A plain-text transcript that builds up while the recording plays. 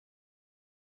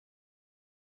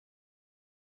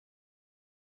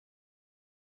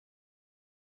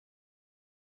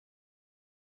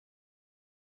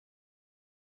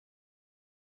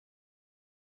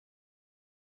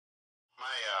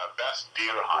My best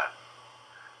deer hunt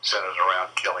centers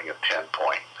around killing a 10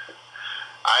 point.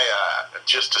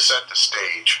 Just to set the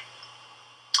stage,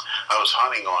 I was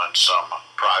hunting on some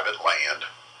private land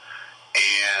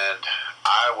and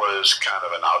I was kind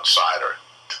of an outsider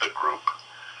to the group.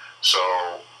 So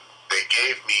they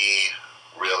gave me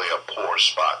really a poor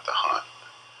spot to hunt.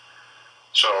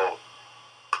 So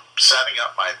setting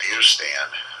up my deer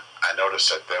stand, I noticed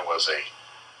that there was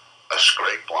a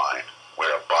scrape line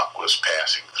where a buck was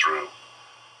passing through,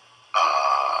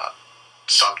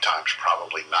 sometimes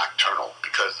probably nocturnal,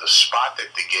 because the spot that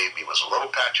they gave me was a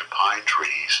little patch of pine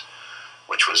trees,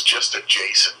 which was just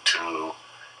adjacent to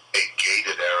a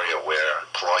gated area where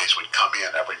employees would come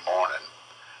in every morning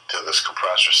to this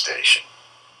compressor station.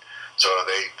 So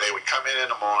they would come in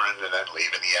the morning and then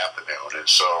leave in the afternoon. And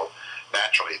so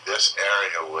naturally this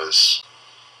area was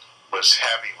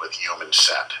heavy with human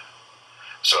scent.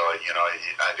 So,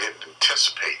 I didn't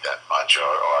anticipate that much,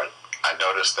 or I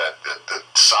noticed that the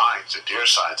signs, the deer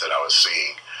signs that I was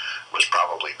seeing was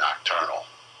probably nocturnal.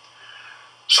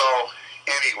 So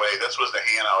anyway, this was the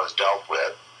hand I was dealt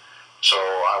with. So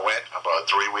I went about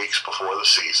 3 weeks before the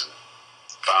season,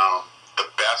 found the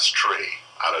best tree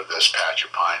out of this patch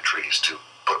of pine trees to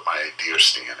put my deer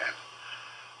stand in.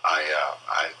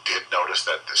 I did notice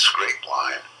that the scrape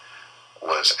line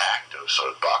was active, so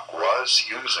the buck was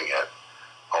using it.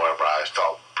 However, I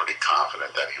felt pretty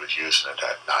confident that he was using it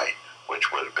that night,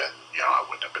 which would have been, I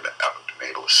wouldn't have ever been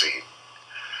able to see him.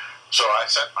 So I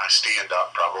set my stand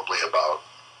up probably about,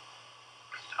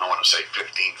 I want to say 15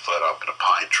 foot up in a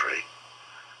pine tree,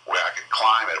 where I could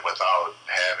climb it without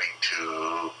having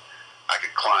to, I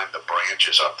could climb the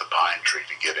branches up the pine tree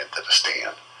to get into the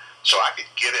stand. So I could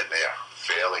get in there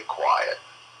fairly quiet.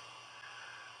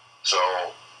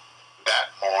 So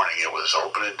that morning, it was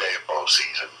opening day of bow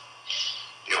season.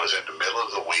 It was in the middle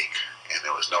of the week, and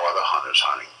there was no other hunters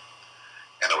hunting,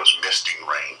 and it was misting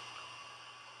rain.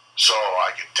 So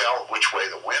I could tell which way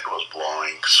the wind was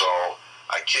blowing, so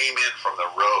I came in from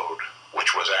the road,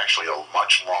 which was actually a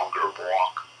much longer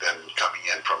walk than coming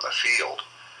in from the field,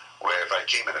 where if I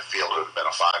came in the field, it would have been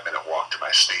a 5-minute walk to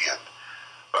my stand.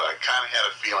 But I kind of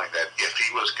had a feeling that if he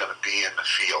was going to be in the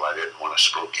field, I didn't want to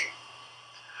spook him.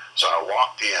 So I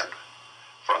walked in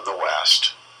from the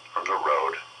west, from the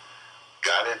road,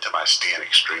 got into my stand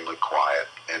extremely quiet,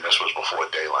 and this was before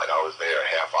daylight. I was there a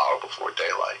half hour before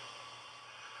daylight.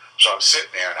 So I'm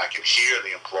sitting there, and I can hear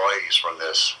the employees from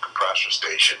this compressor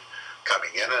station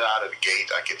coming in and out of the gate.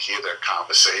 I could hear their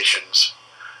conversations.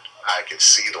 I could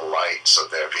see the lights of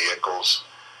their vehicles.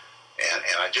 And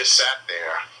I just sat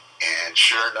there, and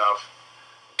sure enough,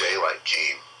 daylight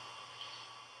came,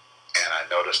 and I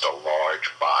noticed a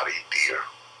large bodied deer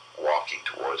walking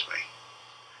towards me.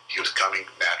 He was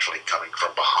naturally coming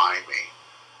from behind me.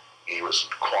 He was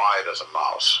quiet as a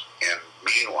mouse. And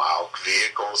meanwhile,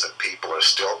 vehicles and people are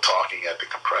still talking at the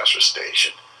compressor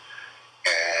station.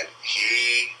 And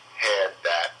he had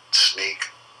that sneak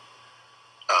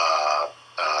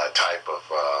type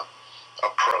of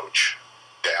approach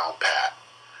down pat,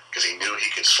 because he knew he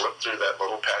could slip through that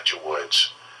little patch of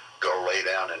woods, go lay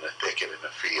down in the thicket in the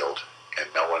field,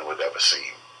 and no one would ever see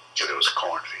him, because it was a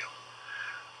cornfield.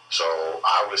 So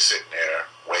I was sitting there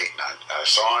waiting. I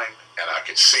saw him, and I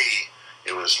could see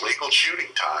it was legal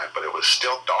shooting time, but it was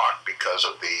still dark because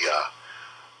of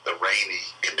the rainy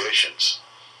conditions.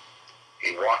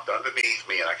 He walked underneath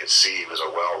me, and I could see he was a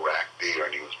well-racked deer,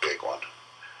 and he was a big one.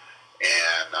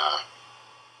 And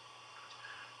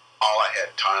all I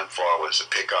had time for was to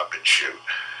pick up and shoot.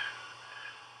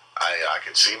 I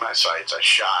could see my sights. I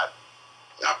shot,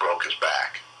 and I broke his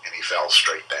back, and he fell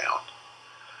straight down.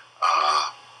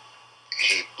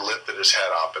 He lifted his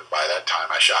head up, and by that time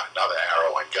I shot another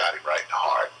arrow and got him right in the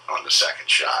heart on the second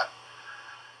shot.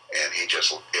 And it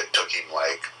took him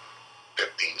like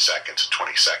 15 seconds,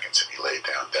 20 seconds, and he laid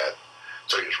down dead.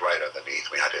 So he was right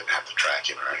underneath me. I didn't have to track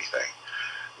him or anything.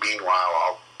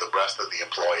 Meanwhile, the rest of the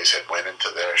employees had went into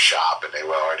their shop, and they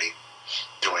were already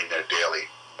doing their daily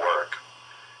work.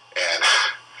 And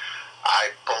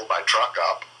I pulled my truck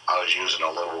up. I was using a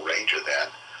little Ranger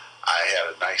then. I had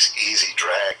a nice easy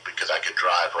drag because I could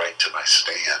drive right to my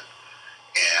stand,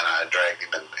 and I dragged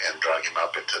him and drug him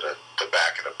up into the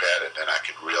back of the bed, and then I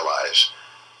could realize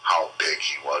how big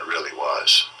he really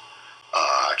was.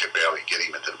 I could barely get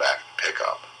him into the back of the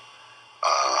pickup.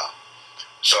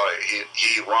 So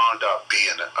he wound up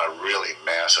being a really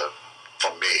massive, for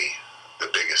me, the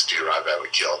biggest deer I've ever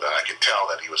killed, and I could tell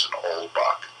that he was an old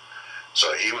buck.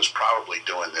 So he was probably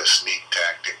doing this sneak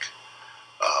tactic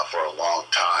for a long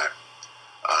time.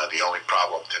 The only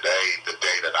problem today, the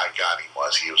day that I got him,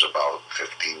 was he was about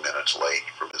 15 minutes late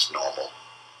from his normal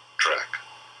trek.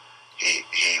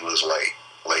 He was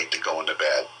late to going to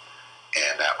bed,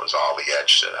 and that was all the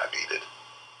edge that I needed.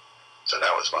 So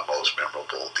that was my most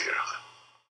memorable deer hunt.